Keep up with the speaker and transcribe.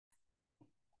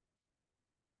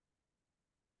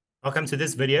Welcome to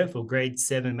this video for grade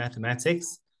 7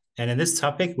 mathematics. And in this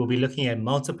topic, we'll be looking at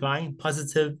multiplying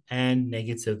positive and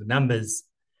negative numbers.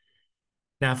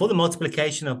 Now, for the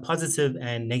multiplication of positive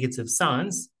and negative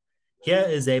signs, here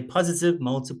is a positive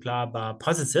multiplied by a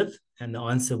positive, and the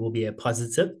answer will be a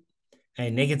positive.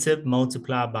 A negative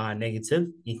multiplied by a negative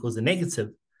equals a negative.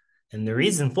 And the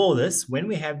reason for this, when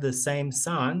we have the same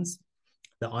signs,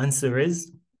 the answer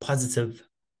is positive.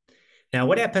 Now,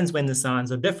 what happens when the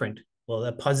signs are different? Well,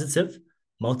 a positive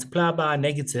multiplied by a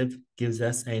negative gives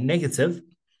us a negative.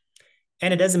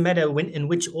 And it doesn't matter in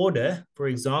which order. For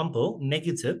example,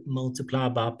 negative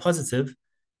multiplied by positive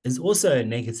is also a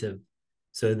negative.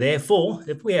 So therefore,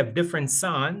 if we have different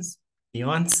signs, the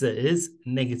answer is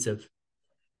negative.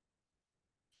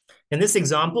 In this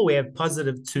example, we have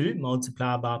positive 2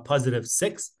 multiplied by positive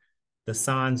 6. The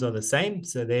signs are the same,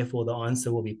 so therefore the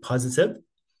answer will be positive.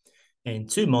 And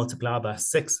 2 multiplied by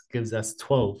 6 gives us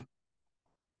 12.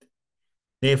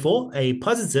 Therefore, a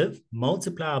positive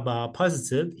multiplied by a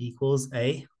positive equals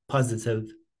a positive.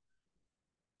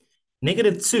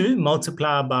 Negative 2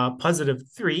 multiplied by positive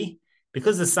 3,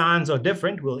 because the signs are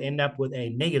different, we'll end up with a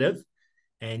negative,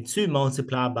 and 2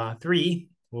 multiplied by 3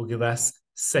 will give us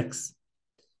 6.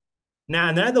 Now,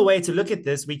 another way to look at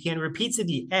this, we can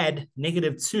repeatedly add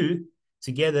negative 2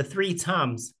 together 3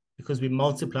 times because we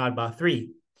multiplied by 3.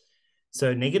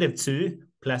 So negative 2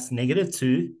 plus negative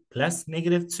 2 plus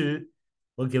negative 2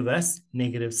 will give us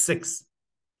negative 6.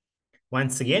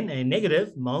 Once again, a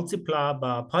negative multiplied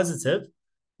by a positive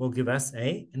will give us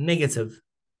a negative.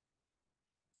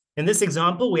 In this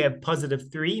example, we have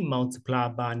positive 3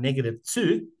 multiplied by negative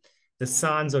 2. The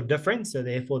signs are different, so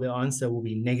therefore the answer will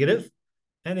be negative,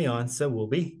 and the answer will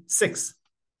be 6.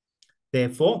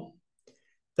 Therefore,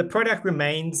 the product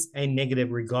remains a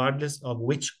negative regardless of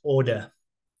which order.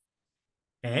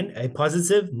 And a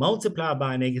positive multiplied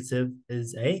by a negative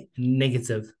is a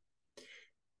negative.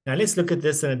 Now let's look at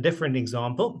this in a different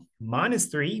example. Minus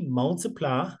 3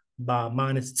 multiplied by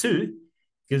minus 2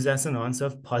 gives us an answer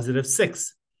of positive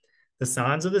 6. The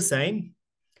signs are the same,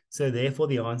 so therefore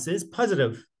the answer is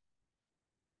positive.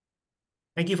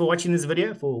 Thank you for watching this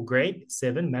video for grade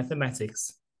 7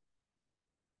 mathematics.